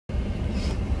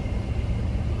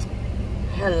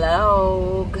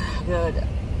Hello, good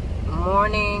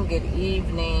morning, good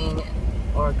evening,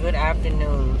 or good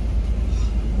afternoon.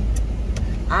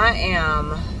 I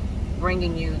am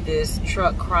bringing you this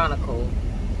truck chronicle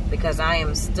because I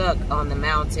am stuck on the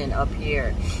mountain up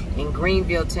here in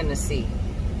Greenville, Tennessee.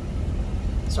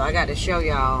 So I got to show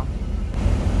y'all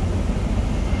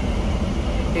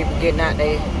people getting out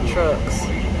their trucks.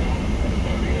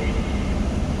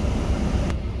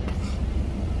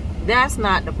 That's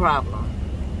not the problem.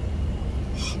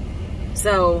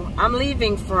 So I'm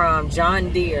leaving from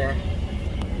John Deere.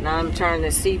 Now I'm turning the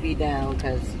CB down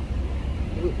because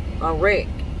a wreck.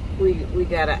 We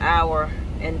got an hour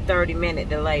and 30-minute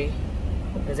delay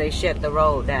because they shut the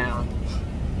road down.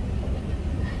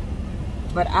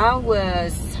 But I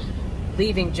was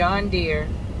leaving John Deere,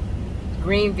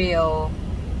 Greenville,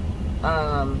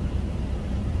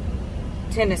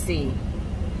 Tennessee,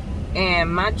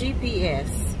 and my GPS,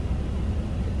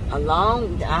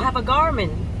 I have a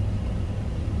Garmin,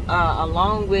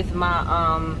 along with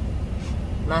my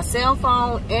my cell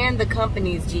phone and the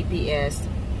company's GPS,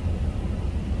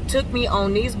 took me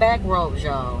on these back roads,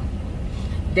 y'all,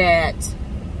 that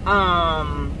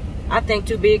I think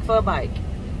too big for a bike.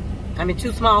 I mean,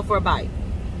 too small for a bike.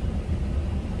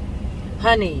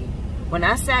 Honey, when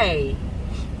I say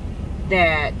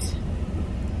that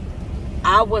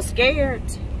I was scared,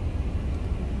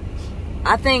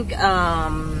 I think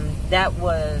that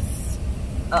was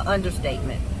an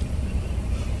understatement,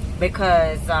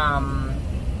 because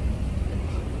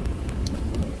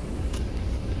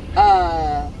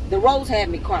the roads had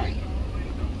me crying.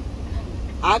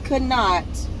 I could not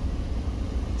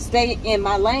stay in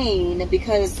my lane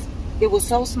because it was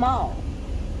so small.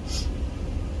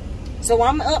 So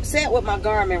I'm upset with my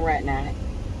Garmin right now,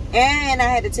 and I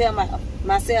had to tell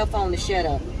my cell phone to shut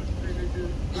up.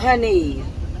 Honey,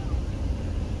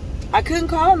 I couldn't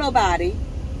call nobody.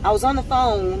 I was on the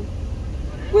phone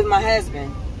with my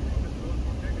husband.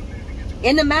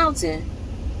 In the mountain,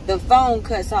 the phone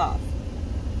cuts off.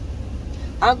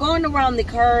 I'm going around the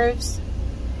curves,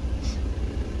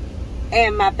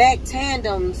 and my back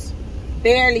tandems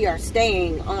barely are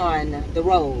staying on the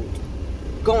road,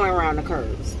 going around the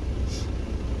curves.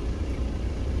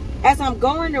 As I'm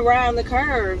going around the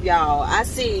curve, y'all, I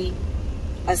see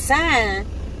a sign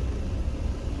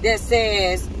that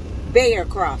says bear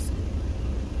crossing.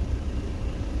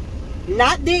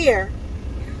 Not deer.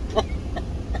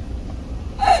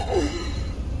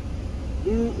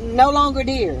 No longer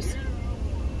deers.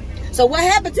 So what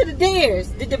happened to the deers?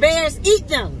 Did the bears eat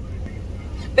them?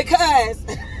 Because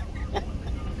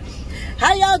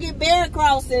how y'all get bear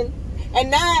crossing,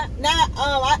 and now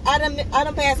I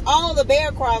done passed all the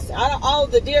bear crossing, all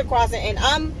the deer crossing, and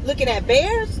I'm looking at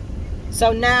bears?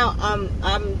 So now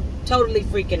I'm totally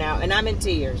freaking out, and I'm in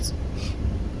tears,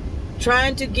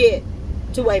 trying to get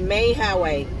to a main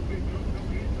highway.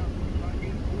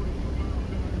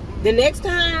 The next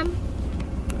time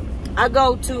I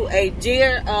go to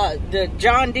the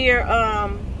John Deere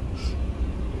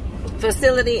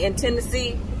facility in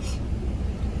Tennessee,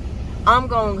 I'm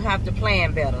gonna have to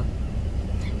plan better.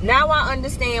 Now I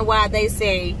understand why they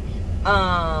say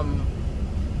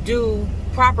do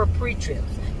proper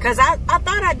pre-trips, because I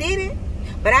thought I did it,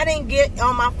 but I didn't get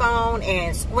on my phone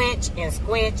and squinch and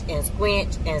squinch and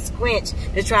squinch and squinch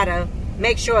to try to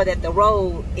make sure that the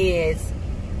road is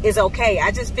okay.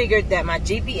 I just figured that my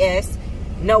GPS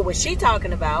know what she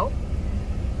talking about,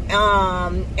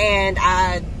 and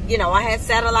I had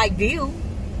satellite view.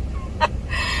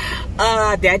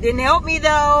 That didn't help me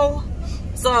though.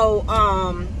 So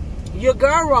your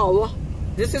girl,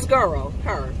 this is girl,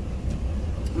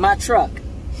 my truck,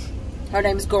 her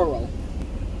name is Girl.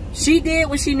 She did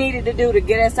what she needed to do to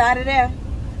get us out of there,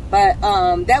 but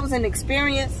that was an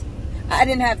experience I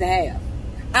didn't have to have.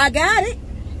 I got it.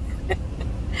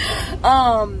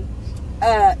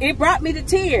 It brought me to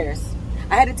tears.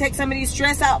 I had to take some of these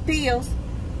stress out pills.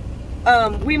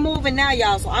 We moving now,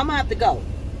 y'all, so I'm gonna have to go.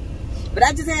 But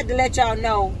I just had to let y'all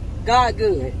know, God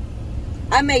good.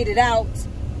 I made it out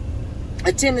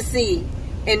of Tennessee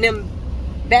in them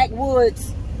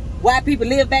backwoods. White people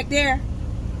live back there.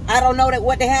 I don't know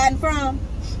what they're hiding from.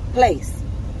 Place.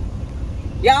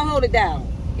 Y'all hold it down.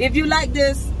 If you like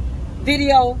this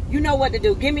video, you know what to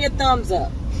do. Give me a thumbs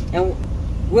up, and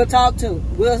we'll talk soon.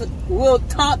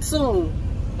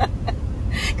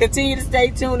 Continue to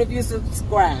stay tuned if you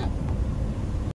subscribe.